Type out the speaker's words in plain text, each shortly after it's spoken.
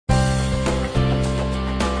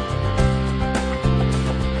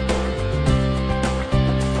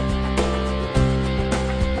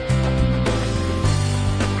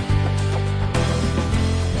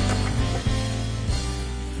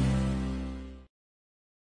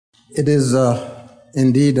It is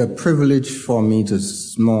indeed a privilege for me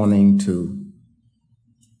this morning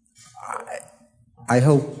I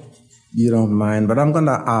hope you don't mind, but I'm going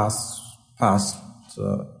to ask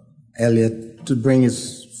Pastor Elliott to bring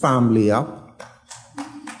his family up.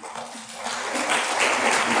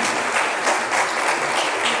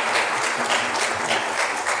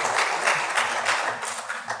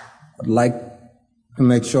 I'd like to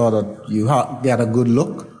make sure that you get a good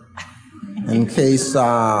look in case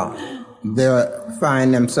they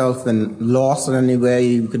find themselves lost in any way.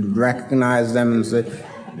 You could recognize them and say,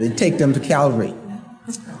 they take them to Calvary.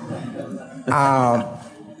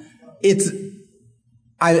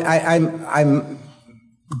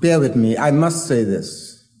 Bear with me. I must say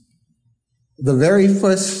this. The very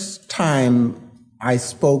first time I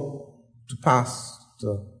spoke to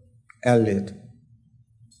Pastor Elliott,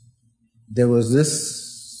 there was this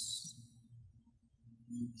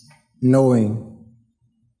knowing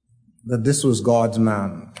that this was God's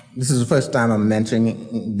man. This is the first time I'm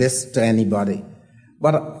mentioning this to anybody.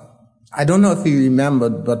 But I don't know if he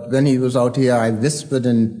remembered, but when he was out here, I whispered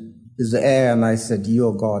in his ear and I said,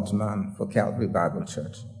 "You're God's man for Calvary Bible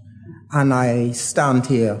Church." And I stand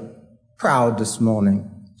here proud this morning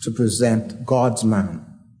to present God's man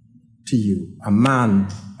to you, a man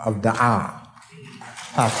of the hour.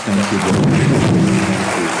 Pastor,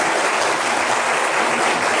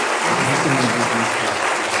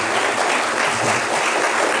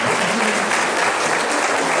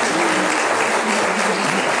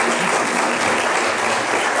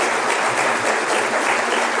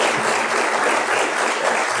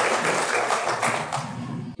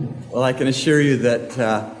 Well, I can assure you that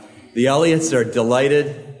the Elliots are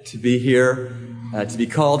delighted to be here, to be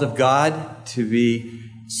called of God, to be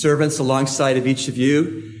servants alongside of each of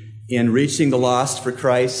you in reaching the lost for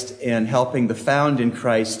Christ and helping the found in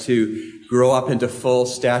Christ to grow up into full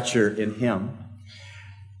stature in Him.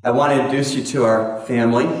 I want to introduce you to our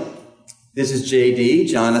family. This is JD,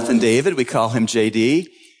 Jonathan David. We call him JD.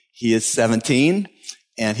 He is 17,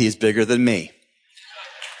 and he's bigger than me.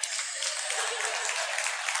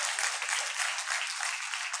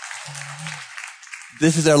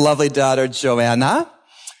 This is our lovely daughter, Joanna.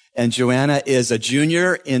 And Joanna is a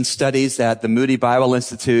junior in studies at the Moody Bible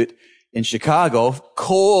Institute in Chicago,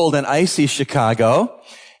 cold and icy Chicago.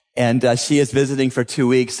 And she is visiting for 2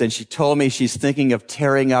 weeks, and she told me she's thinking of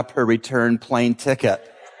tearing up her return plane ticket.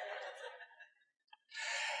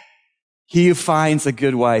 He who finds a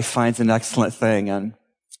good wife finds an excellent thing. And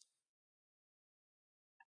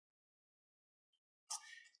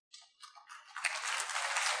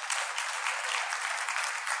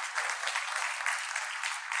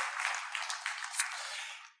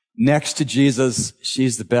next to Jesus,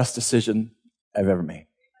 she's the best decision I've ever made.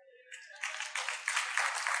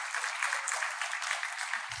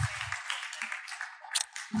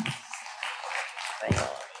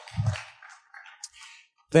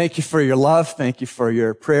 Thank you for your love. Thank you for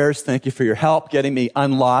your prayers. Thank you for your help getting me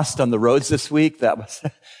unlost on the roads this week. That was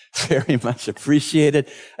very much appreciated.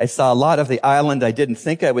 I saw a lot of the island I didn't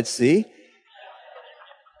think I would see.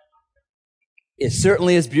 It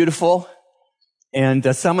certainly is beautiful.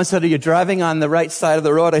 And someone said, "Are you driving on the right side of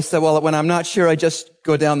the road?" I said, "Well, when I'm not sure, I just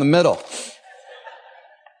go down the middle."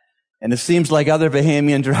 And it seems like other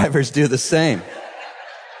Bahamian drivers do the same.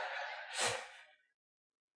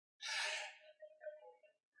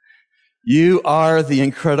 You are the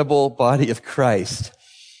incredible body of Christ.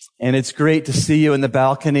 And it's great to see you in the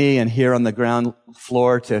balcony and here on the ground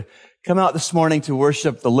floor, to come out this morning to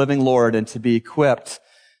worship the living Lord and to be equipped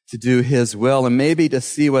to do His will, and maybe to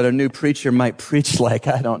see what a new preacher might preach like.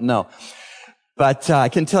 I don't know. But I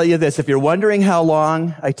can tell you this. If you're wondering how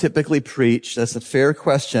long I typically preach, that's a fair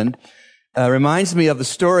question. Reminds me of the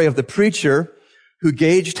story of the preacher who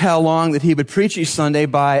gauged how long that he would preach each Sunday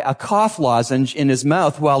by a cough lozenge in his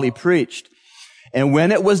mouth while he preached. And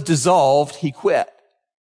when it was dissolved, he quit.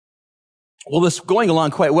 Well, this was going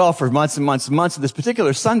along quite well for months and months and months. And this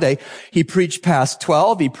particular Sunday, he preached past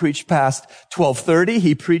 12. He preached past 12:30.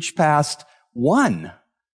 He preached past 1.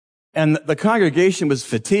 And the congregation was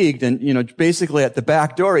fatigued. And, basically at the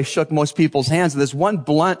back door, he shook most people's hands. And this one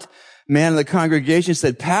blunt man in the congregation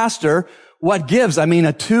said, "Pastor, what gives? I mean,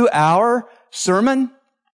 a 2-hour sermon?"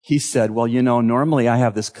 He said, "Well, normally I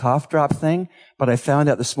have this cough drop thing, but I found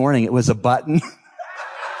out this morning it was a button."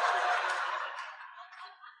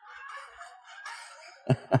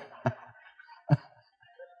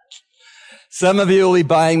 Some of you will be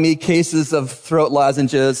buying me cases of throat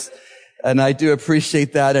lozenges, and I do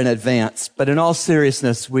appreciate that in advance. But in all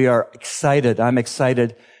seriousness, we are excited. I'm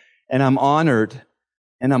excited, and I'm honored,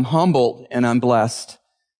 and I'm humbled, and I'm blessed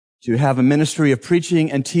to have a ministry of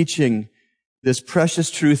preaching and teaching this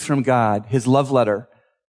precious truth from God, his love letter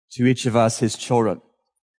to each of us, his children.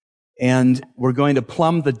 And we're going to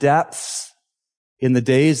plumb the depths in the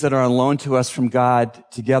days that are on loan to us from God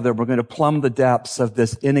together. We're going to plumb the depths of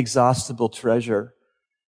this inexhaustible treasure,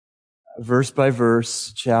 verse by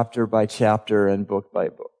verse, chapter by chapter, and book by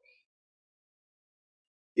book.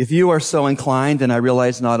 If you are so inclined, and I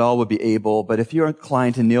realize not all will be able, but if you're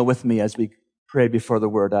inclined to kneel with me as we pray before the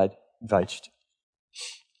word, I'd invite you to.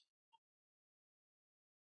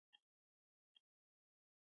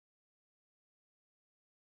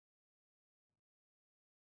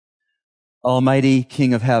 Almighty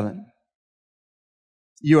King of heaven,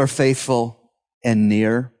 you are faithful and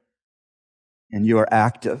near, and you are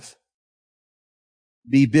active.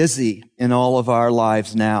 Be busy in all of our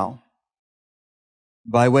lives now.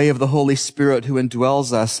 By way of the Holy Spirit who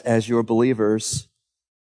indwells us as your believers,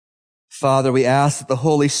 Father, we ask that the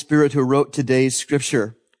Holy Spirit who wrote today's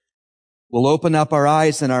scripture will open up our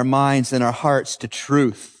eyes and our minds and our hearts to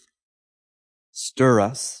truth. Stir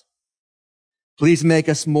us. Please make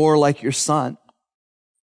us more like your Son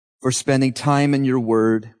for spending time in your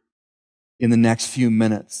word in the next few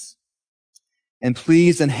minutes. And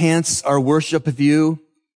please enhance our worship of you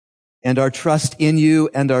and our trust in you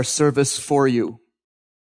and our service for you.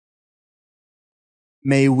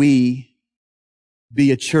 May we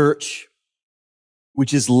be a church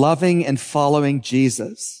which is loving and following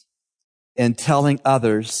Jesus and telling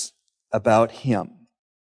others about him.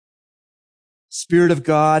 Spirit of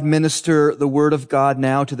God, minister the word of God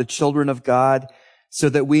now to the children of God so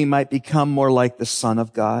that we might become more like the Son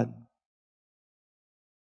of God.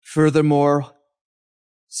 Furthermore,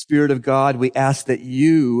 Spirit of God, we ask that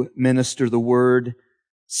you minister the word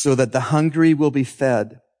so that the hungry will be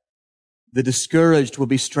fed, the discouraged will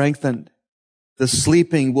be strengthened, the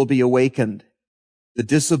sleeping will be awakened, the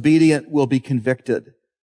disobedient will be convicted,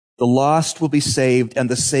 the lost will be saved, and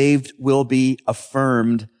the saved will be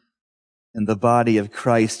affirmed, and the body of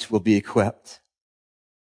Christ will be equipped.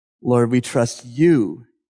 Lord, we trust you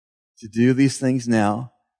to do these things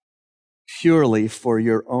now purely for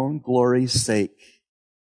your own glory's sake.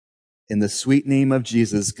 In the sweet name of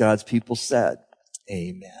Jesus, God's people said,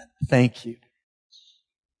 amen. Thank you.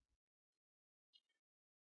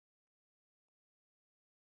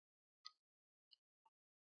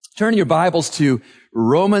 Turn your Bibles to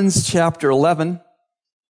Romans chapter 11.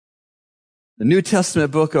 The New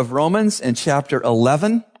Testament book of Romans and chapter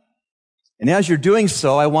 11. And as you're doing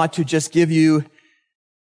so, I want to just give you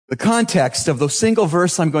the context of the single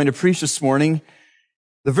verse I'm going to preach this morning.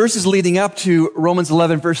 The verses leading up to Romans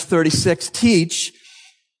 11 verse 36 teach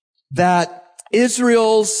that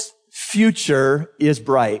Israel's future is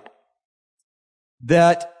bright.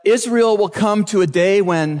 That Israel will come to a day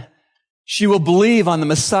when she will believe on the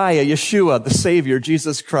Messiah, Yeshua, the Savior,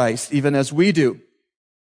 Jesus Christ, even as we do.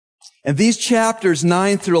 And these chapters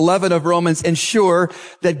 9 through 11 of Romans ensure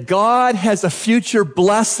that God has a future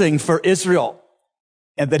blessing for Israel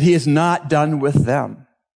and that he is not done with them.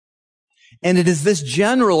 And it is this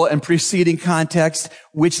general and preceding context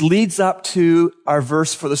which leads up to our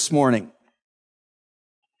verse for this morning.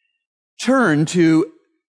 Turn to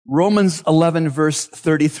Romans 11 verse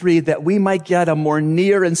 33 that we might get a more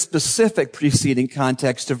near and specific preceding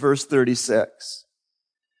context to verse 36.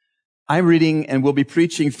 I'm reading and will be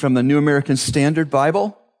preaching from the New American Standard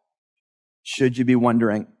Bible, should you be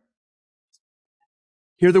wondering.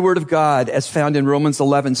 Hear the word of God as found in Romans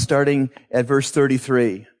 11, starting at verse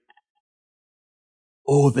 33.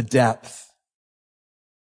 Oh, the depth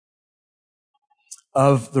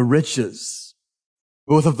of the riches,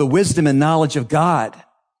 both of the wisdom and knowledge of God.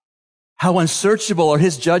 How unsearchable are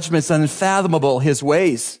his judgments and unfathomable his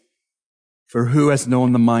ways. For who has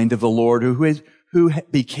known the mind of the Lord, who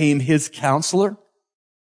became his counselor?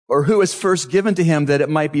 Or who was first given to him that it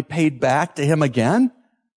might be paid back to him again?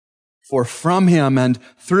 For from him and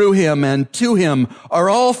through him and to him are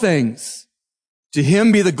all things. To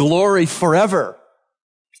him be the glory forever.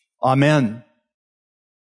 Amen.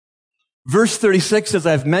 Verse 36, as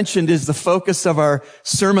I've mentioned, is the focus of our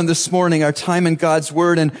sermon this morning, our time in God's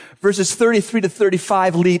Word. And verses 33 to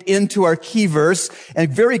 35 lead into our key verse.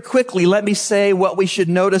 And very quickly, let me say what we should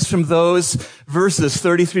notice from those verses,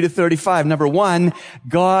 33 to 35. Number one,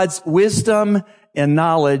 God's wisdom and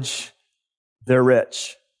knowledge, they're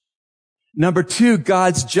rich. Number two,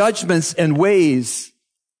 God's judgments and ways,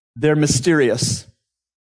 they're mysterious.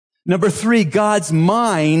 Number three, God's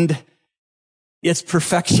mind, it's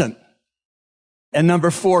perfection. And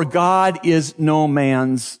number four, God is no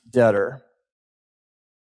man's debtor.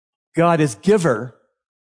 God is giver,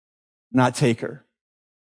 not taker.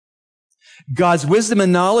 God's wisdom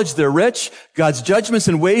and knowledge, they're rich. God's judgments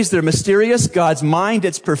and ways, they're mysterious. God's mind,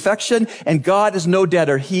 it's perfection. And God is no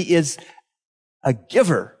debtor. He is a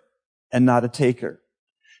giver and not a taker.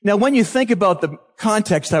 Now, when you think about the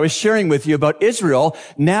context I was sharing with you about Israel,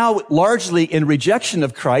 now largely in rejection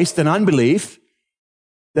of Christ and unbelief,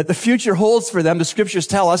 that the future holds for them, the scriptures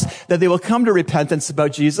tell us that they will come to repentance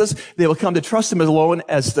about Jesus. They will come to trust him alone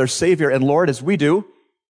as their Savior and Lord, as we do.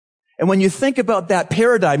 And when you think about that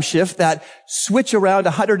paradigm shift, that switch around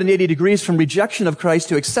 180 degrees from rejection of Christ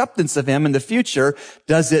to acceptance of him in the future,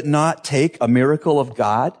 does it not take a miracle of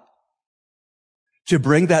God to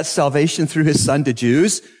bring that salvation through his son to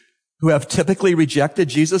Jews who have typically rejected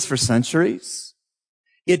Jesus for centuries?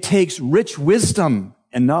 It takes rich wisdom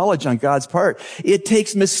and knowledge on God's part. It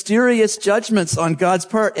takes mysterious judgments on God's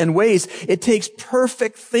part and ways. It takes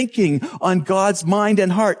perfect thinking on God's mind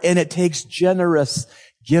and heart. And it takes generous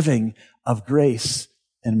giving of grace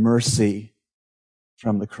and mercy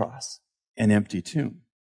from the cross, an empty tomb.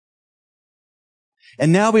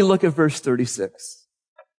 And now we look at verse 36,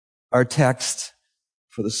 our text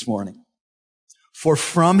for this morning. For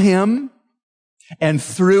from him and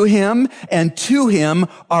through him and to him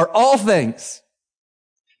are all things.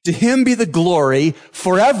 To him be the glory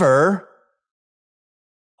forever.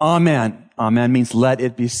 Amen. Amen means let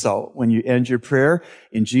it be so. When you end your prayer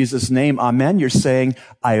in Jesus' name, amen, you're saying,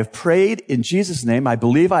 I have prayed in Jesus' name. I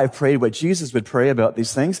believe I have prayed what Jesus would pray about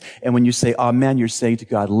these things. And when you say amen, you're saying to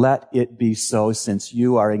God, let it be so since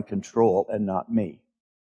you are in control and not me.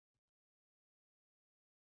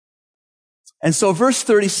 And so verse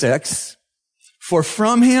 36, for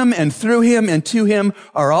from him and through him and to him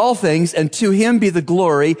are all things, and to him be the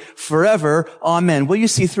glory forever. Amen. Well, you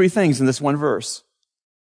see three things in this one verse.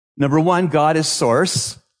 Number one, God is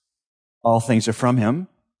source. All things are from him.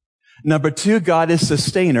 Number two, God is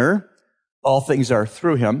sustainer. All things are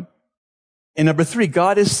through him. And number three,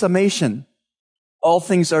 God is summation. All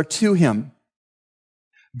things are to him.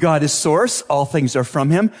 God is source. All things are from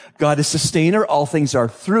him. God is sustainer. All things are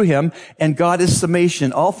through him. And God is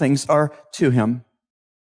summation. All things are to him.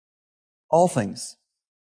 All things.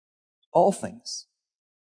 All things.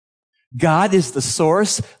 God is the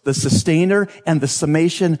source, the sustainer, and the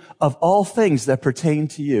summation of all things that pertain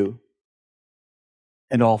to you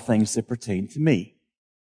and all things that pertain to me.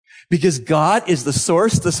 Because God is the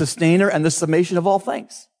source, the sustainer, and the summation of all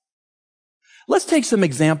things. Let's take some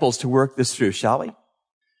examples to work this through, shall we?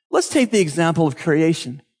 Let's take the example of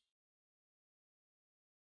creation.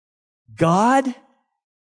 God,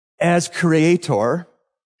 as creator,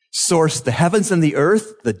 sourced the heavens and the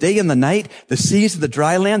earth, the day and the night, the seas and the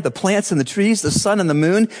dry land, the plants and the trees, the sun and the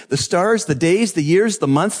moon, the stars, the days, the years, the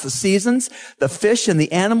months, the seasons, the fish and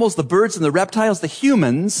the animals, the birds and the reptiles, the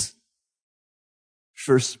humans,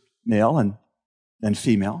 first male and then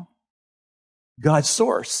female. God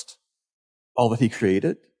sourced all that he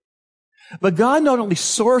created. But God not only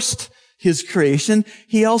sourced his creation,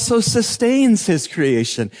 he also sustains his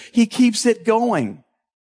creation. He keeps it going.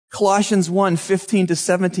 Colossians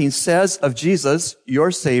 1:15-17 says of Jesus,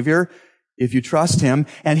 your Savior, if you trust him,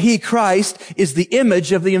 and he, Christ, is the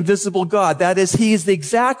image of the invisible God. That is, he is the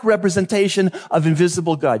exact representation of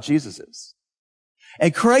invisible God. Jesus is.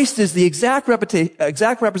 And Christ is the exact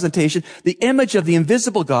representation, the image of the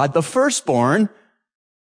invisible God, the firstborn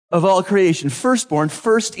of all creation. Firstborn,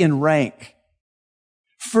 first in rank.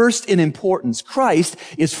 First in importance. Christ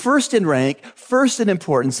is first in rank, first in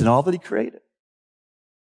importance in all that he created.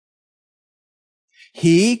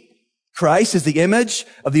 He, Christ, is the image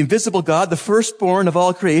of the invisible God, the firstborn of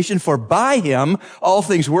all creation, for by him all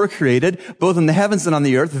things were created, both in the heavens and on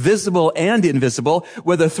the earth, visible and invisible,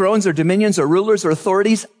 whether thrones or dominions or rulers or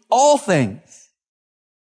authorities, all things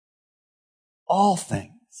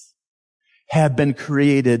have been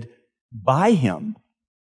created by him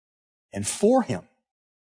and for him.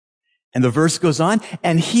 And the verse goes on,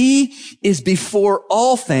 and he is before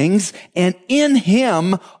all things, and in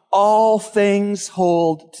him all things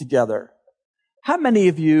hold together. How many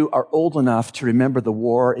of you are old enough to remember the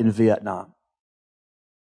war in Vietnam?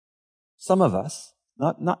 Some of us,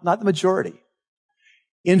 not the majority.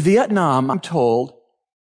 In Vietnam, I'm told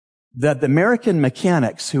that the American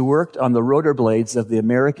mechanics who worked on the rotor blades of the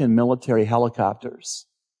American military helicopters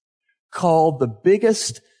called the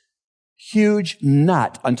biggest huge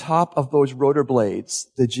nut on top of those rotor blades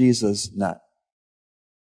the Jesus nut.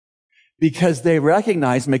 Because they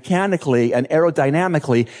recognized mechanically and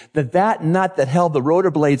aerodynamically that nut that held the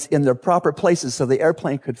rotor blades in their proper places so the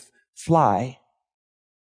airplane could fly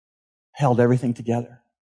held everything together.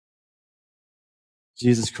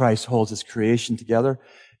 Jesus Christ holds his creation together.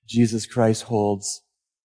 Jesus Christ holds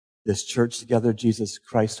this church together. Jesus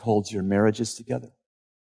Christ holds your marriages together.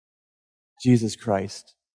 Jesus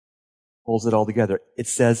Christ holds it all together. It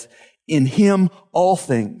says, in him all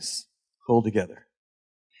things hold together.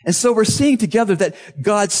 And so we're seeing together that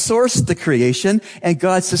God sourced the creation and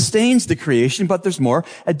God sustains the creation, but there's more.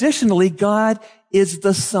 Additionally, God is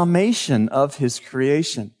the summation of his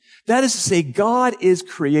creation. That is to say, God is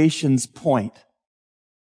creation's point.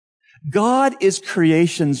 God is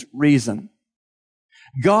creation's reason.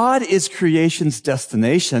 God is creation's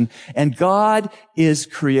destination, and God is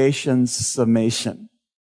creation's summation.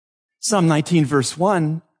 Psalm 19 verse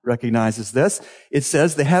 1 recognizes this. It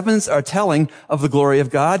says, the heavens are telling of the glory of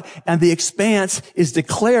God, and the expanse is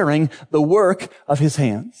declaring the work of his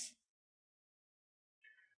hands.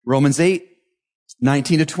 Romans 8,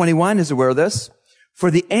 19 to 21 is aware of this. For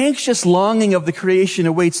the anxious longing of the creation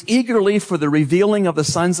awaits eagerly for the revealing of the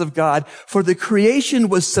sons of God. For the creation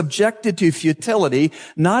was subjected to futility,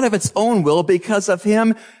 not of its own will, because of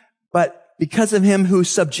him, but because of him who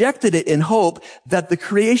subjected it in hope that the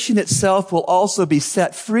creation itself will also be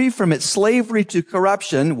set free from its slavery to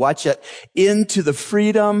corruption, watch it, into the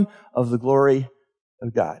freedom of the glory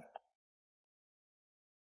of God.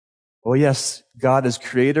 Oh yes, God as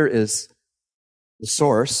creator is the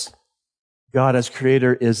source. God as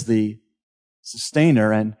creator is the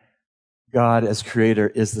sustainer, and God as creator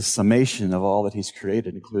is the summation of all that he's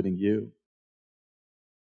created, including you.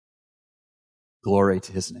 Glory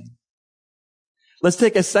to his name. Let's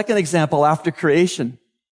take a second example after creation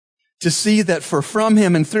to see that for from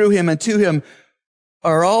him and through him and to him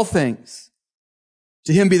are all things.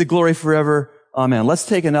 To him be the glory forever. Amen. Let's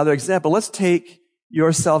take another example. Let's take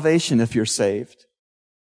your salvation if you're saved.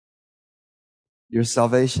 Your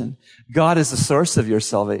salvation. God is the source of your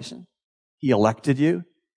salvation. He elected you.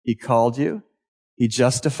 He called you. He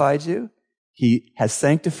justified you. He has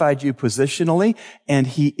sanctified you positionally, and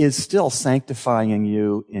he is still sanctifying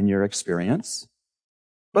you in your experience.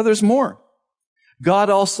 But there's more. God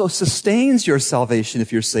also sustains your salvation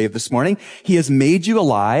if you're saved this morning. He has made you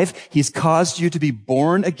alive. He's caused you to be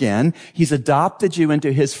born again. He's adopted you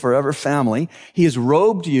into his forever family. He has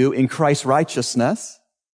robed you in Christ's righteousness.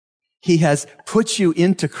 He has put you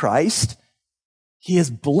into Christ. He has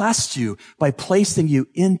blessed you by placing you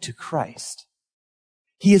into Christ.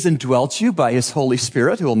 He has indwelt you by his Holy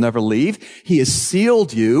Spirit who will never leave. He has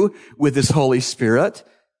sealed you with his Holy Spirit.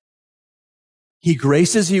 He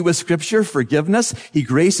graces you with Scripture, forgiveness. He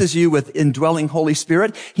graces you with indwelling Holy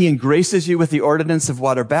Spirit. He graces you with the ordinance of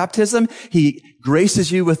water baptism. He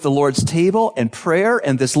graces you with the Lord's table and prayer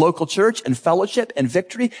and this local church and fellowship and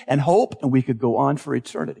victory and hope. And we could go on for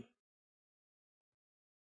eternity.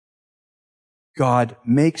 God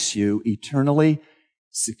makes you eternally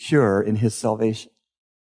secure in his salvation.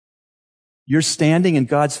 Your standing in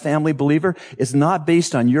God's family, believer, is not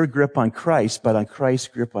based on your grip on Christ, but on Christ's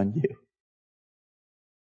grip on you.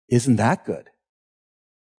 Isn't that good?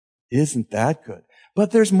 Isn't that good?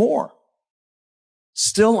 But there's more.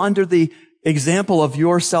 Still under the example of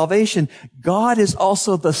your salvation, God is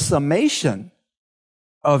also the summation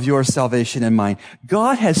of your salvation and mine.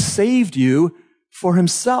 God has saved you for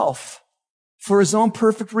himself, for his own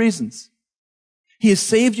perfect reasons. He has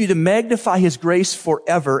saved you to magnify his grace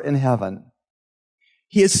forever in heaven.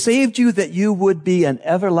 He has saved you that you would be an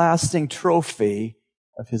everlasting trophy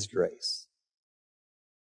of his grace.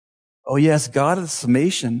 Oh yes, God is the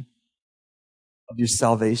summation of your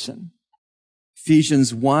salvation.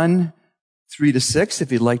 Ephesians 1, 3 to 6,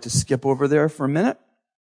 if you'd like to skip over there for a minute.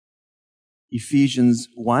 Ephesians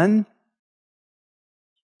 1,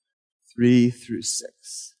 3 through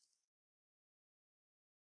 6.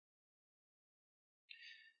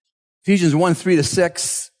 Ephesians 1, 3 to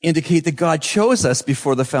 6 indicate that God chose us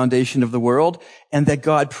before the foundation of the world and that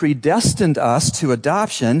God predestined us to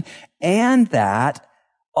adoption and that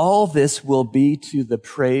all this will be to the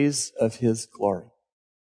praise of his glory.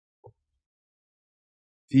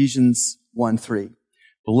 Ephesians 1, 3.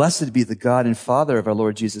 Blessed be the God and Father of our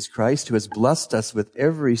Lord Jesus Christ, who has blessed us with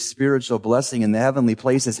every spiritual blessing in the heavenly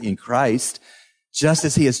places in Christ, just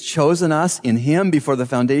as he has chosen us in him before the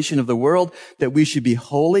foundation of the world, that we should be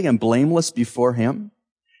holy and blameless before him.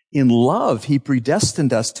 In love, he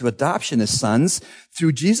predestined us to adoption as sons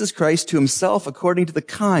through Jesus Christ to himself, according to the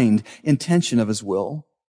kind intention of his will,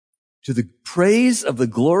 to the praise of the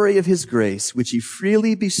glory of his grace, which he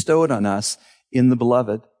freely bestowed on us in the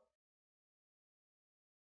beloved.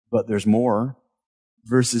 But there's more.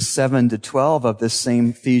 Verses 7 to 12 of this same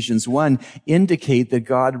Ephesians 1 indicate that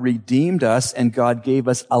God redeemed us and God gave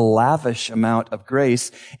us a lavish amount of grace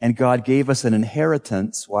and God gave us an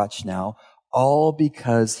inheritance, watch now, all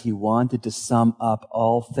because he wanted to sum up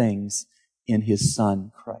all things in his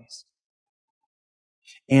Son, Christ.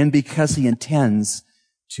 And because he intends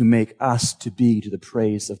to make us to be to the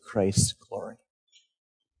praise of Christ's glory.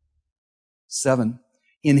 7,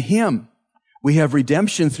 in him we have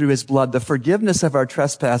redemption through his blood, the forgiveness of our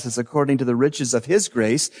trespasses according to the riches of his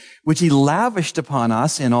grace, which he lavished upon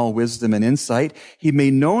us in all wisdom and insight. He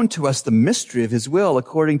made known to us the mystery of his will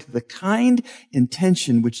according to the kind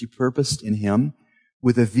intention which he purposed in him,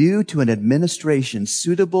 with a view to an administration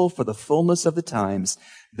suitable for the fullness of the times.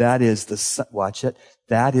 That is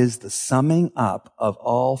that is the summing up of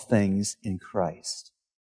all things in Christ.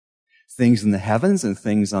 Things in the heavens and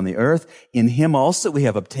things on the earth. In him also we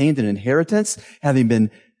have obtained an inheritance, having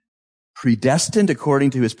been predestined according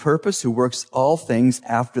to his purpose, who works all things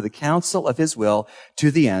after the counsel of his will,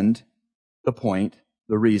 to the end, the point,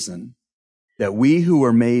 the reason, that we who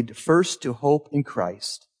were made first to hope in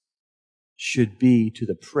Christ should be to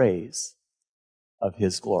the praise of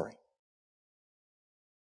his glory.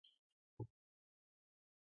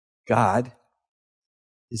 God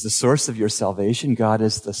is the source of your salvation. God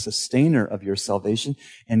is the sustainer of your salvation.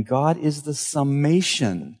 And God is the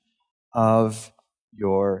summation of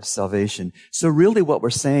your salvation. So really what we're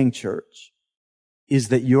saying, church, is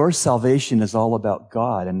that your salvation is all about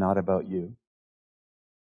God and not about you.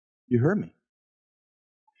 You heard me.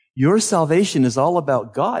 Your salvation is all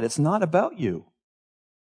about God. It's not about you.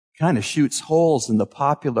 Kind of shoots holes in the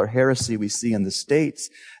popular heresy we see in the States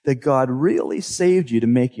that God really saved you to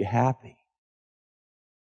make you happy.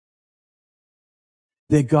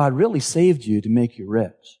 That God really saved you to make you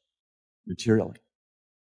rich, materially.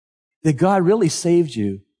 That God really saved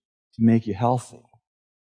you to make you healthy.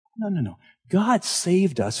 No. God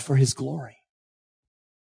saved us for his glory.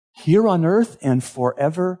 Here on earth and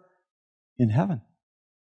forever in heaven.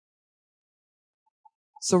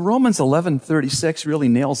 So Romans 11:36 really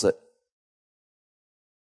nails it.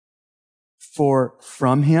 For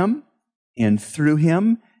from him and through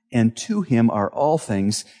him and to him are all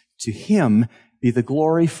things. To him be the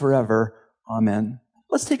glory forever. Amen.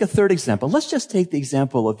 Let's take a third example. Let's just take the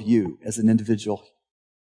example of you as an individual.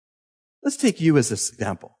 Let's take you as an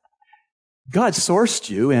example. God sourced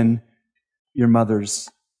you in your mother's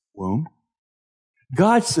womb.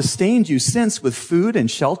 God sustained you since with food and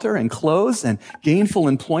shelter and clothes and gainful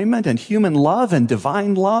employment and human love and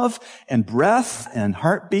divine love and breath and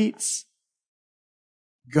heartbeats.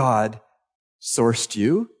 God sourced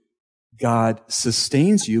you. God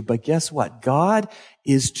sustains you, but guess what? God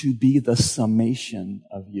is to be the summation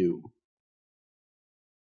of you.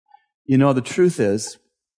 You know, the truth is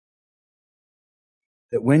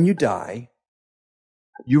that when you die,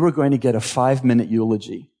 you are going to get a 5-minute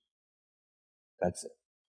eulogy. That's it.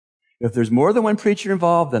 If there's more than one preacher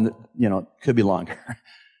involved, then, it could be longer.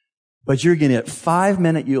 But you're going to get a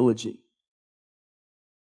 5-minute eulogy.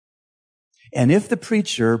 And if the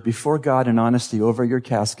preacher, before God in honesty over your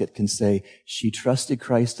casket, can say, she trusted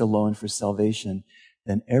Christ alone for salvation,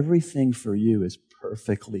 then everything for you is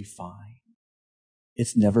perfectly fine.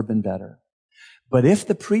 It's never been better. But if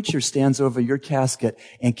the preacher stands over your casket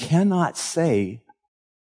and cannot say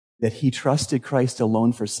that he trusted Christ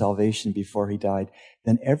alone for salvation before he died,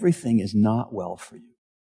 then everything is not well for you.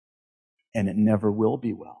 And it never will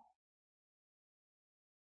be well.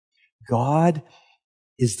 God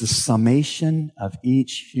is the summation of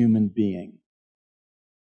each human being.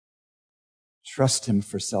 Trust him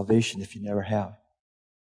for salvation if you never have.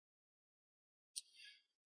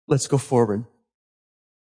 Let's go forward.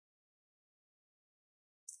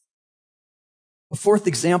 A fourth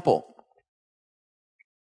example.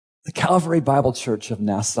 The Calvary Bible Church of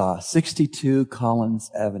Nassau, 62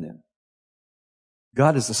 Collins Avenue.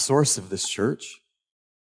 God is the source of this church.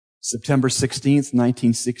 September 16th,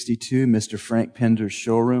 1962, Mr. Frank Pender's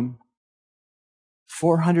showroom.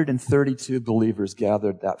 432 believers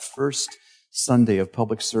gathered that first Sunday of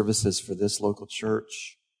public services for this local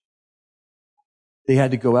church. They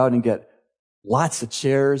had to go out and get lots of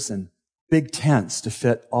chairs and big tents to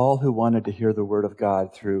fit all who wanted to hear the word of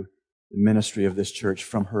God through the ministry of this church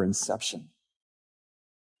from her inception.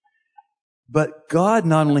 But God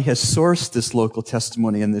not only has sourced this local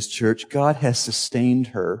testimony in this church, God has sustained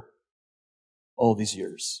her all these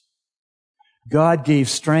years. God gave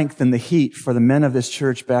strength and the heat for the men of this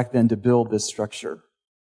church back then to build this structure.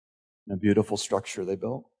 A beautiful structure they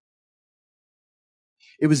built.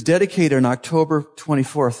 It was dedicated on October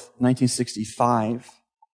 24th, 1965.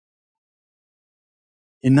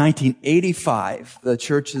 In 1985, the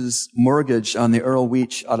church's mortgage on the Earl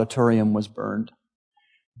Weech Auditorium was burned.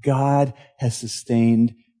 God has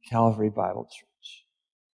sustained Calvary Bible Church.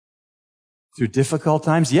 Through difficult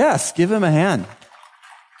times, yes, give him a hand.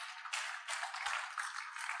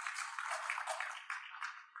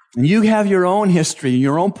 And you have your own history,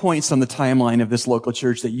 your own points on the timeline of this local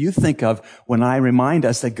church that you think of when I remind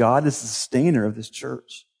us that God is the sustainer of this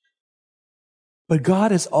church. But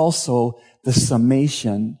God is also the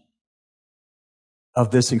summation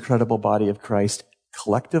of this incredible body of Christ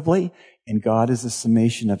collectively, and God is the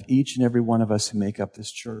summation of each and every one of us who make up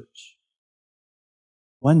this church.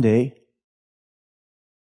 One day,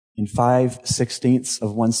 in 5/16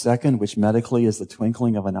 of 1 second, which medically is the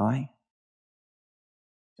twinkling of an eye,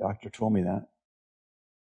 doctor told me that,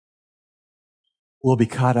 we'll be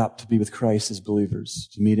caught up to be with Christ as believers,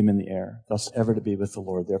 to meet him in the air, thus ever to be with the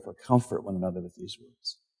Lord. Therefore, comfort one another with these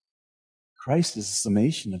words. Christ is the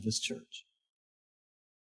summation of this church.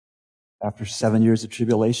 After 7 years of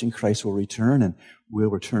tribulation, Christ will return, and we'll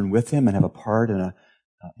return with him and have a part in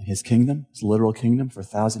his kingdom, his literal kingdom, for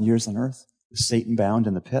 1,000 years on earth, with Satan bound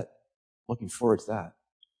in the pit. Looking forward to that.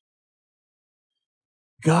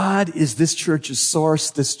 God is this church's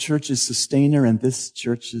source, this church's sustainer, and this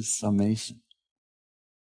church's summation.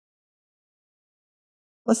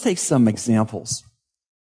 Let's take some examples.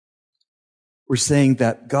 We're saying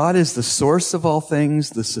that God is the source of all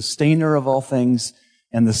things, the sustainer of all things,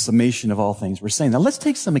 and the summation of all things. We're saying that. Let's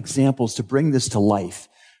take some examples to bring this to life.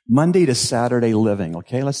 Monday to Saturday living,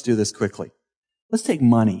 okay? Let's do this quickly. Let's take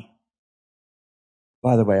money.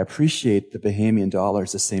 By the way, I appreciate the Bahamian dollar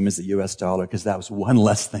is the same as the US dollar because that was one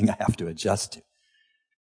less thing I have to adjust to.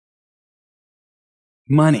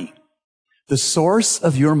 Money. The source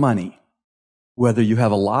of your money, whether you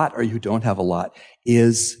have a lot or you don't have a lot,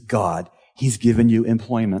 is God. He's given you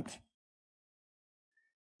employment.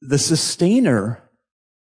 The sustainer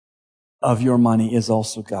of your money is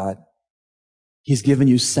also God. He's given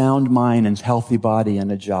you sound mind and healthy body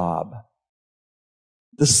and a job.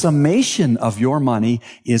 The summation of your money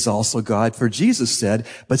is also God, for Jesus said,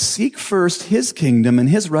 but seek first his kingdom and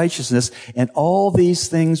his righteousness, and all these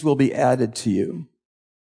things will be added to you.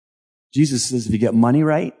 Jesus says, if you get money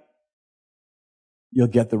right, you'll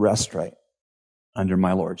get the rest right. Under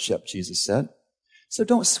my lordship, Jesus said. So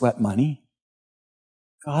don't sweat money.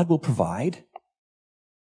 God will provide.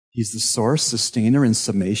 He's the source, sustainer, and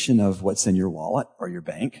summation of what's in your wallet or your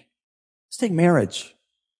bank. Let's take marriage.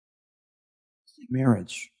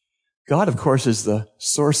 Marriage. God, of course, is the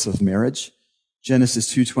source of marriage.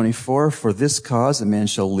 Genesis 2:24, for this cause a man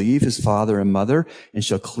shall leave his father and mother and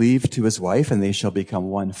shall cleave to his wife, and they shall become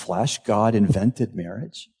one flesh. God invented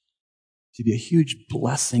marriage to be a huge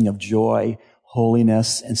blessing of joy,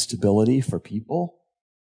 holiness, and stability for people.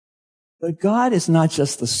 But God is not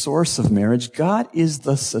just the source of marriage. God is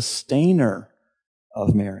the sustainer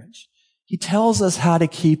of marriage. He tells us how to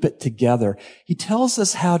keep it together. He tells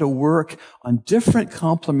us how to work on different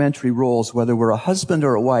complementary roles, whether we're a husband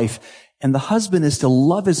or a wife. And the husband is to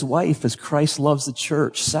love his wife as Christ loves the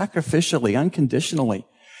church, sacrificially, unconditionally.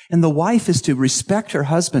 And the wife is to respect her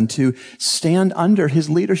husband, to stand under his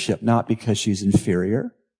leadership, not because she's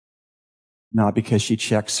inferior, not because she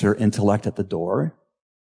checks her intellect at the door,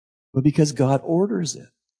 but because God orders it.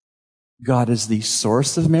 God is the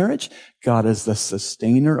source of marriage. God is the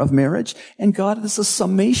sustainer of marriage. And God is the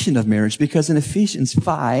summation of marriage, because in Ephesians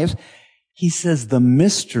 5, he says the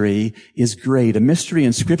mystery is great. A mystery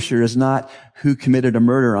in Scripture is not who committed a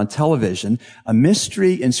murder on television. A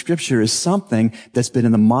mystery in Scripture is something that's been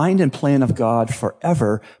in the mind and plan of God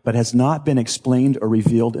forever, but has not been explained or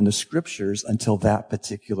revealed in the Scriptures until that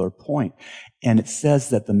particular point. And it says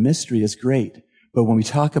that the mystery is great. But when we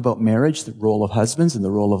talk about marriage, the role of husbands and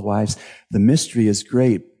the role of wives, the mystery is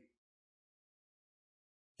great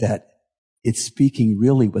that it's speaking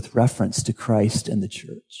really with reference to Christ and the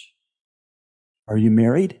church. Are you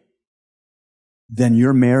married? Then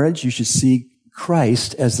your marriage, you should see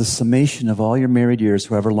Christ as the summation of all your married years,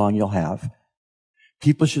 however long you'll have.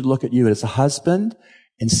 People should look at you as a husband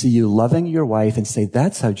and see you loving your wife and say,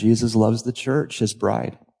 that's how Jesus loves the church, his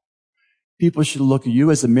bride. People should look at you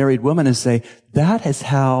as a married woman and say, that is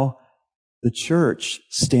how the church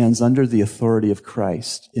stands under the authority of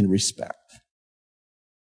Christ in respect.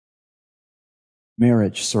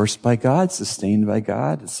 Marriage, sourced by God, sustained by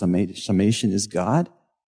God. Summation is God.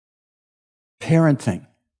 Parenting.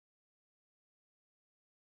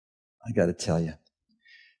 I got to tell you,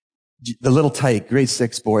 the little tight grade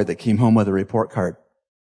 6 boy that came home with a report card,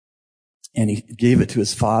 and he gave it to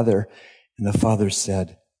his father, and the father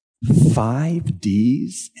said, 5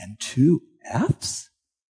 D's and 2 F's?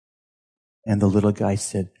 And the little guy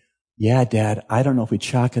said, yeah, Dad, I don't know if we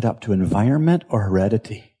chalk it up to environment or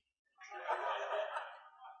heredity.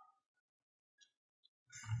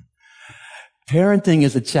 Parenting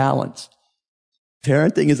is a challenge.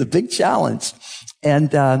 Parenting is a big challenge.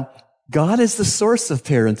 And God is the source of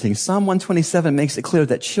parenting. Psalm 127 makes it clear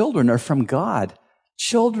that children are from God.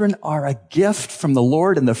 Children are a gift from the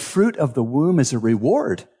Lord, and the fruit of the womb is a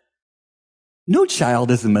reward. No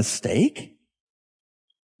child is a mistake.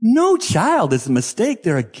 No child is a mistake.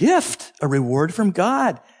 They're a gift, a reward from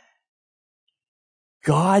God.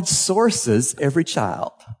 God sources every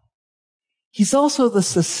child. He's also the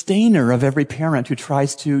sustainer of every parent who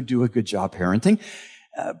tries to do a good job parenting.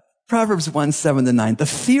 Proverbs 1:7-9. The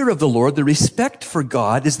fear of the Lord, the respect for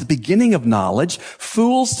God, is the beginning of knowledge.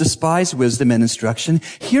 Fools despise wisdom and instruction.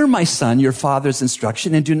 Hear, my son, your father's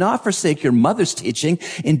instruction, and do not forsake your mother's teaching.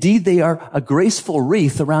 Indeed, they are a graceful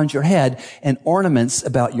wreath around your head and ornaments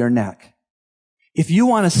about your neck. If you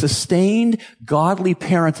want a sustained, godly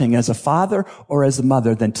parenting as a father or as a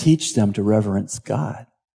mother, then teach them to reverence God.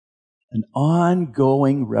 An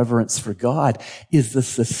ongoing reverence for God is the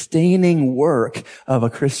sustaining work of a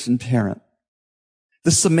Christian parent.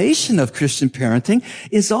 The summation of Christian parenting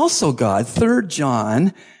is also God. 3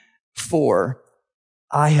 John 4,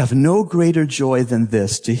 I have no greater joy than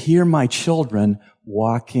this, to hear my children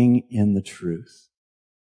walking in the truth.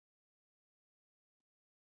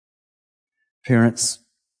 Parents,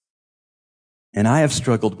 and I have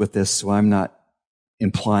struggled with this, so I'm not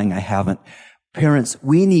implying I haven't. Parents,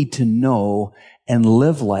 we need to know and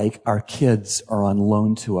live like our kids are on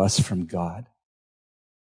loan to us from God.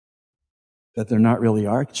 That they're not really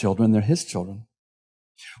our children, they're His children.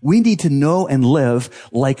 We need to know and live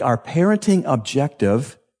like our parenting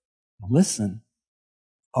objective, listen,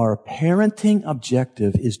 our parenting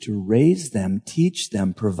objective is to raise them, teach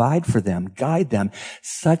them, provide for them, guide them,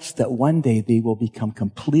 such that one day they will become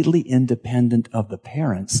completely independent of the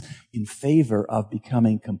parents in favor of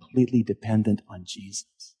becoming completely dependent on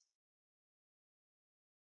Jesus.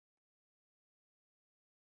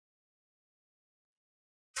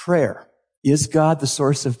 Prayer. Is God the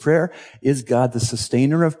source of prayer? Is God the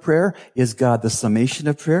sustainer of prayer? Is God the summation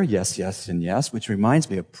of prayer? Yes, yes, and yes, which reminds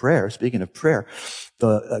me of prayer. Speaking of prayer,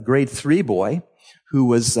 the grade 3 boy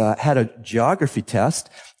who had a geography test,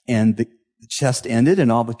 and the test ended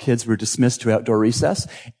and all the kids were dismissed to outdoor recess,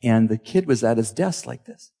 and the kid was at his desk like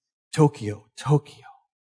this. Tokyo, Tokyo,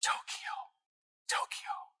 Tokyo, Tokyo.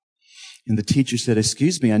 And the teacher said,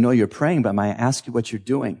 excuse me, I know you're praying, but may I ask you what you're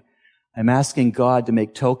doing? I'm asking God to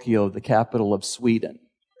make Tokyo the capital of Sweden.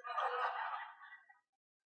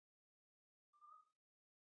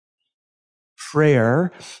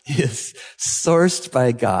 Prayer is sourced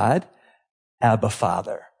by God, Abba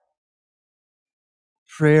Father.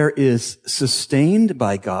 Prayer is sustained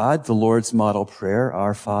by God, the Lord's model prayer,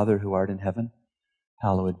 Our Father who art in heaven,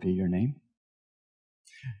 hallowed be your name.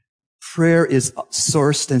 Prayer is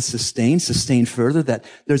sourced and sustained further, that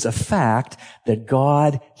there's a fact that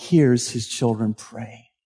God hears His children pray.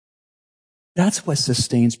 That's what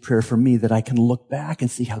sustains prayer for me, that I can look back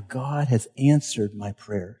and see how God has answered my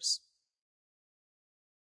prayers.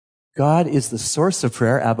 God is the source of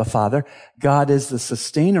prayer, Abba Father. God is the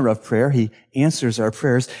sustainer of prayer. He answers our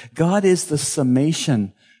prayers. God is the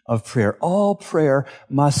summation of prayer. All prayer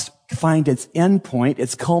must find its end point,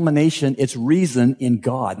 its culmination, its reason in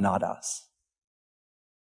God, not us.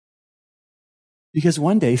 Because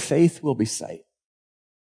one day faith will be sight.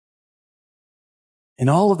 And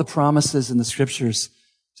all of the promises in the scriptures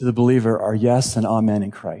to the believer are yes and amen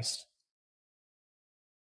in Christ.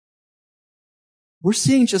 We're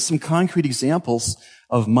seeing just some concrete examples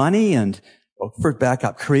of money and for back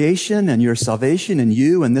up, creation and your salvation and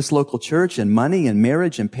you and this local church and money and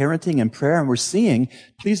marriage and parenting and prayer. And we're seeing,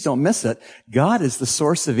 please don't miss it, God is the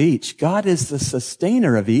source of each. God is the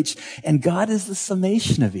sustainer of each. And God is the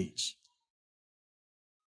summation of each.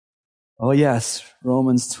 Oh yes,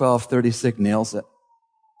 Romans 12:36 nails it.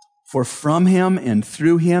 For from Him and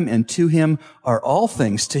through Him and to Him are all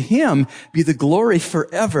things. To Him be the glory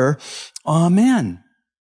forever. Amen.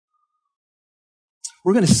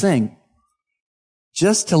 We're going to sing.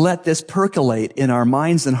 Just to let this percolate in our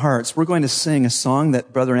minds and hearts, we're going to sing a song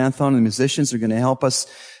that Brother Anthon and the musicians are going to help us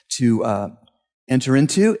to enter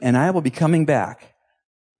into, and I will be coming back.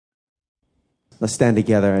 Let's stand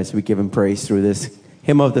together as we give Him praise through this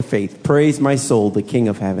hymn of the faith. Praise my soul, the King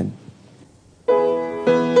of heaven.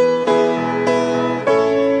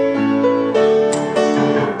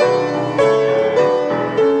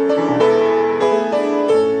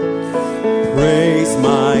 Praise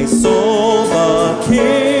my soul, the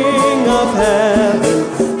King of heaven,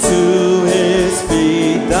 to His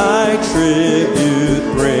feet thy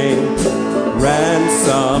tribute bring.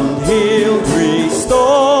 Ransomed, healed,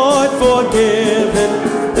 restored, forgiven,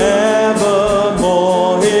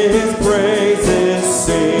 evermore His praises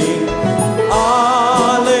sing.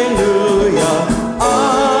 Alleluia,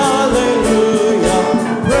 alleluia.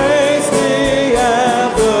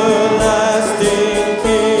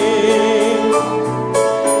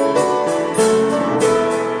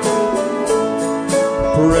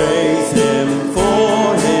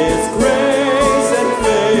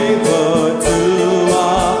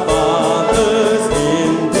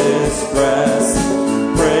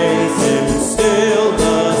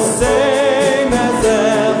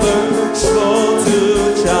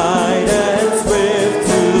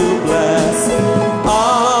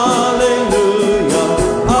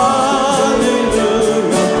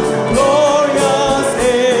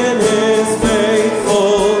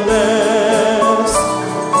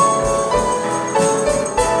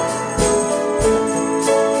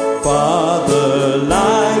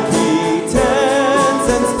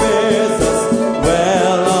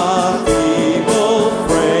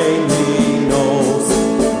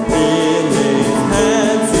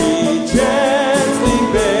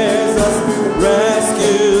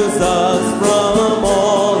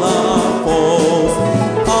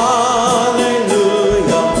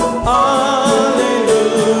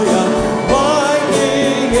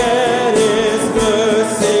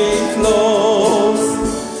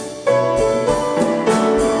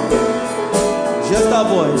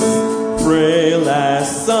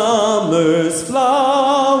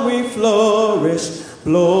 how we flourish.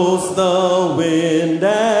 Blows the wind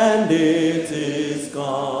and it is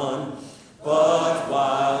gone. But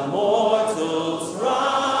while mortals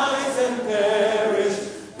rise and perish,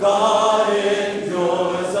 God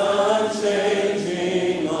endures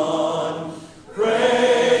unchanging on.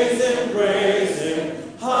 Praise Him,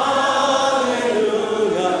 hallelujah.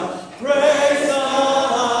 Praise the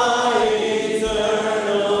high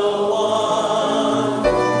eternal one.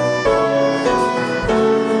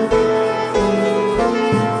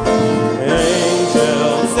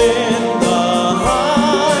 Angels in the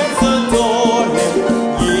heights adore Him,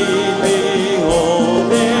 ye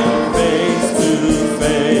behold Him face to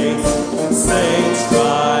face. Saints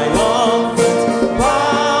triumphant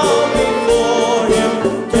bow before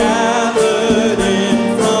Him, gathered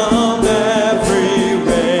in from every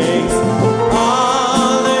race.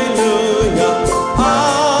 Alleluia,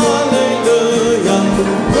 alleluia,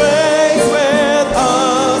 praise with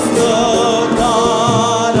us the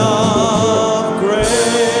God of grace.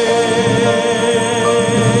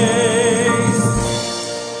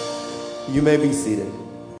 You may be seated.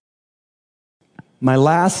 My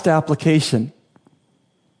last application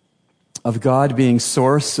of God being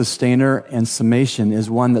source, sustainer, and summation is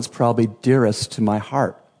one that's probably dearest to my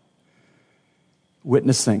heart.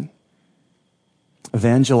 Witnessing,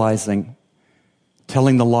 evangelizing,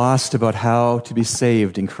 telling the lost about how to be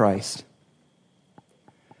saved in Christ.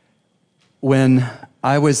 When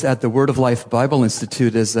I was at the Word of Life Bible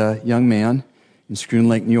Institute as a young man in Schroon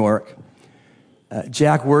Lake, New York,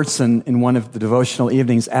 Jack Wurtson, in one of the devotional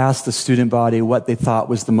evenings, asked the student body what they thought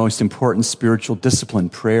was the most important spiritual discipline: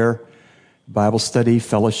 prayer, Bible study,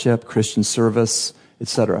 fellowship, Christian service,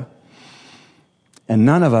 etc. And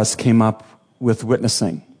none of us came up with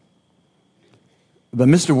witnessing. But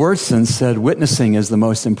Mr. Wurtson said witnessing is the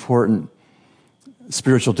most important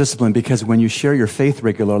spiritual discipline because when you share your faith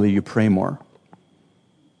regularly, you pray more.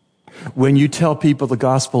 When you tell people the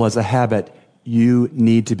gospel as a habit, you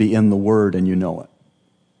need to be in the Word and you know it.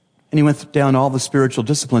 And he went down all the spiritual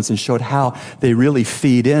disciplines and showed how they really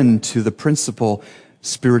feed into the principal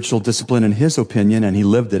spiritual discipline in his opinion, and he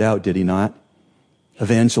lived it out, did he not?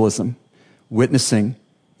 Evangelism, witnessing.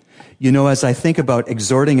 You know, as I think about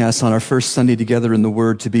exhorting us on our first Sunday together in the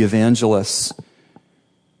Word to be evangelists,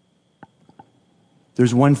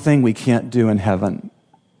 there's one thing we can't do in heaven: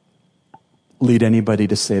 lead anybody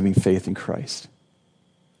to saving faith in Christ.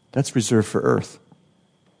 That's reserved for earth.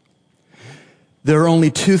 There are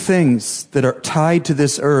only two things that are tied to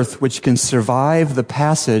this earth which can survive the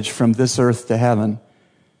passage from this earth to heaven: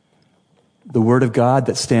 the Word of God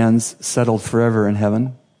that stands settled forever in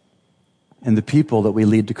heaven, and the people that we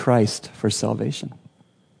lead to Christ for salvation.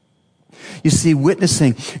 You see,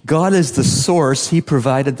 witnessing, God is the source. He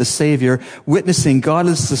provided the Savior. Witnessing, God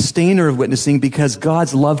is the sustainer of witnessing because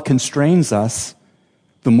God's love constrains us.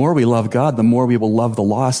 The more we love God, the more we will love the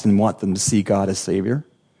lost and want them to see God as Savior.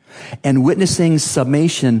 And witnessing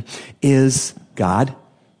summation is God,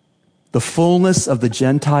 the fullness of the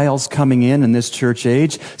Gentiles coming in this church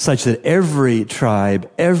age, such that every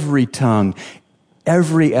tribe, every tongue,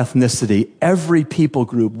 every ethnicity, every people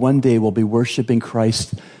group one day will be worshiping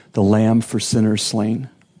Christ, the Lamb for sinners slain.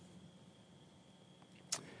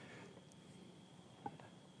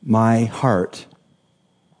 My heart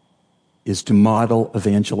is to model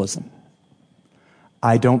evangelism.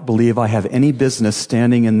 I don't believe I have any business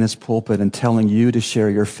standing in this pulpit and telling you to share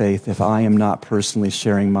your faith if I am not personally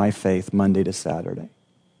sharing my faith Monday to Saturday.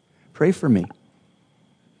 Pray for me.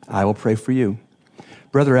 I will pray for you.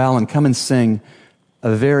 Brother Allen, come and sing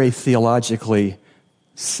a very theologically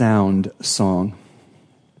sound song.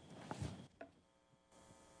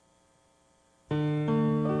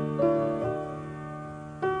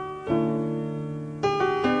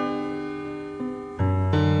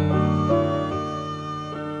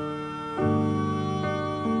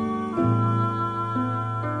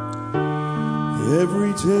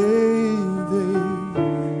 Every day they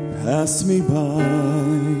pass me by,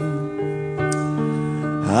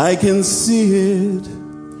 I can see it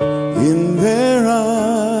in their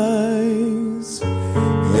eyes.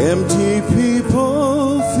 Empty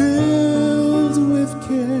people filled with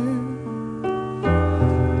care,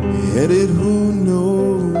 headed who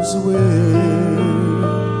knows where.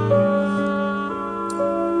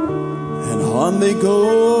 And on they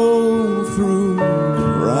go through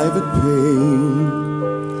private pain,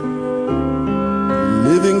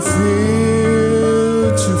 living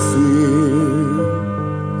fear to fear.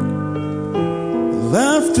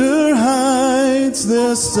 Laughter hides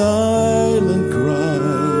their silent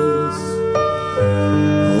cries.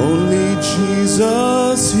 Only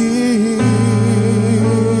Jesus hears.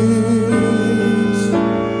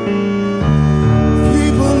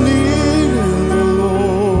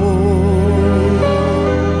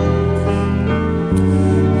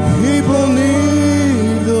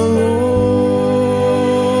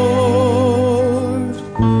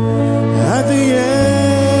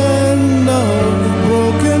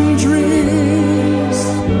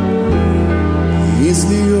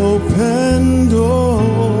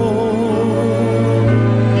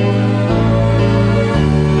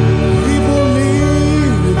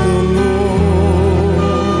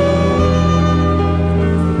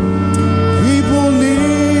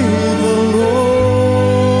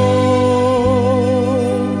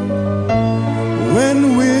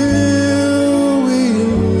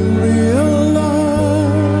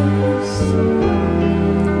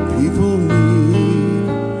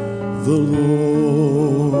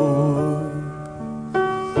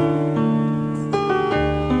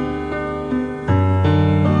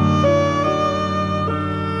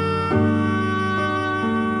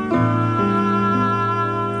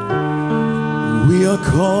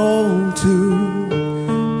 call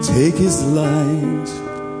to take his light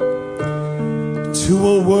to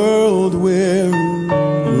a world where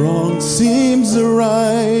wrong seems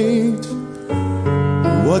right.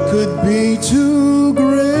 What could be too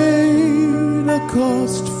great a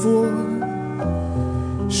cost for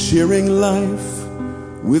sharing life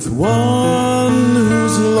with one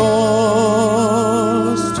who's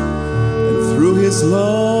lost? And through his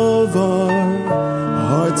love our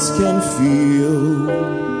hearts can feel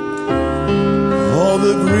all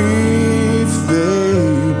the grief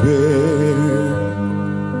they bear.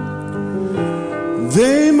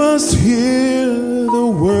 They must hear the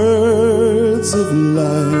words of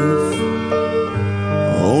life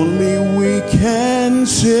only we can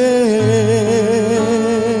share.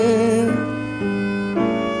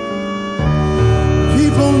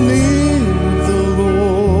 People need the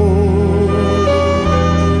Lord.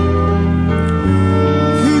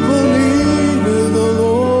 People need the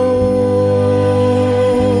Lord.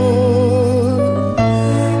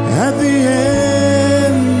 At the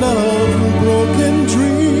end of broken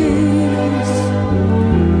dreams,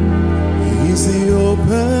 he's the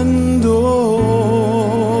open door.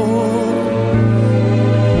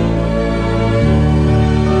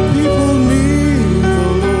 People need the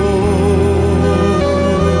Lord.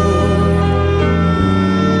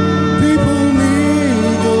 People need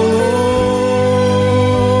the Lord.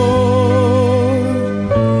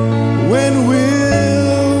 When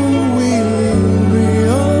will we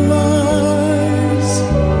realize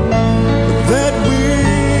that we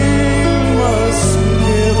must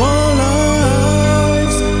give our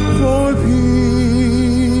lives for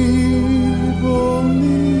people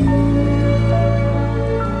need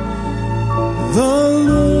the Lord.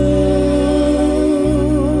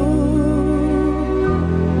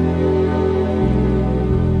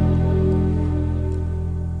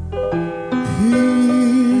 People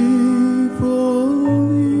need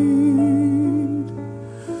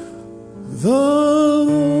the Lord.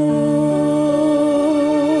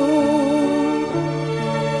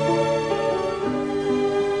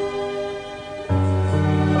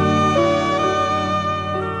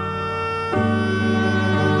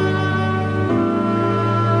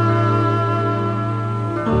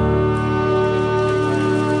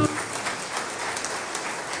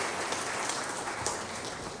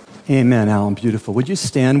 Amen, Alan. Beautiful. Would you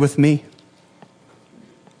stand with me?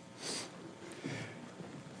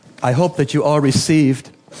 I hope that you all received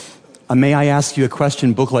a May I Ask You a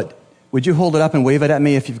Question booklet. Would you hold it up and wave it at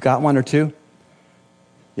me if you've got one or two?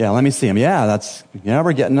 Yeah, let me see them. Yeah,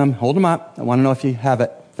 we're getting them. Hold them up. I want to know if you have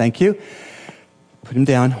it. Thank you. Put them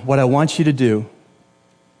down. What I want you to do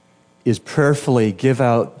is prayerfully give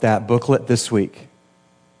out that booklet this week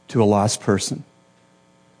to a lost person.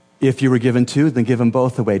 If you were given two, then give them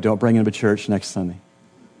both away. Don't bring them to church next Sunday.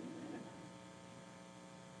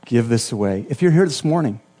 Give this away. If you're here this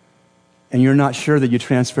morning and you're not sure that you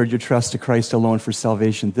transferred your trust to Christ alone for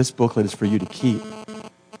salvation, this booklet is for you to keep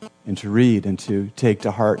and to read and to take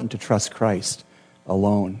to heart and to trust Christ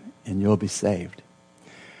alone, and you'll be saved.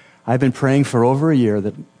 I've been praying for over a year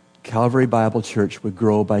that Calvary Bible Church would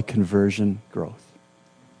grow by conversion growth.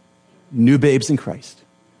 New babes in Christ.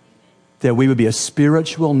 That we would be a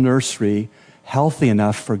spiritual nursery healthy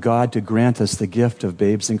enough for God to grant us the gift of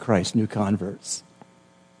babes in Christ, new converts.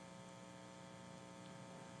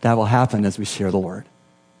 That will happen as we share the Lord.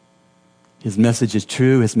 His message is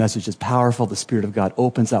true. His message is powerful. The Spirit of God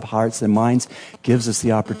opens up hearts and minds, gives us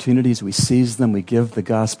the opportunities. We seize them. We give the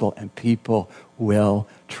gospel, and people will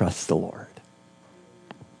trust the Lord.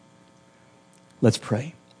 Let's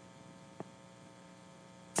pray.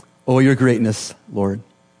 Oh, your greatness, Lord,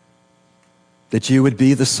 that you would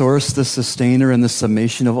be the source, the sustainer, and the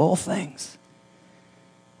summation of all things.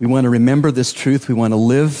 We want to remember this truth. We want to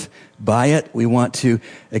live by it. We want to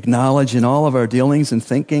acknowledge in all of our dealings and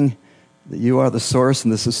thinking that you are the source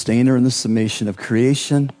and the sustainer and the summation of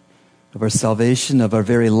creation, of our salvation, of our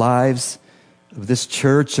very lives, of this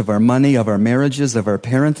church, of our money, of our marriages, of our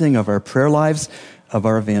parenting, of our prayer lives, of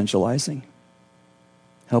our evangelizing.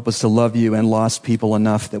 Help us to love you and lost people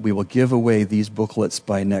enough that we will give away these booklets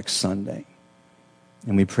by next Sunday.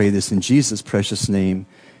 And we pray this in Jesus' precious name.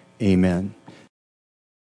 Amen.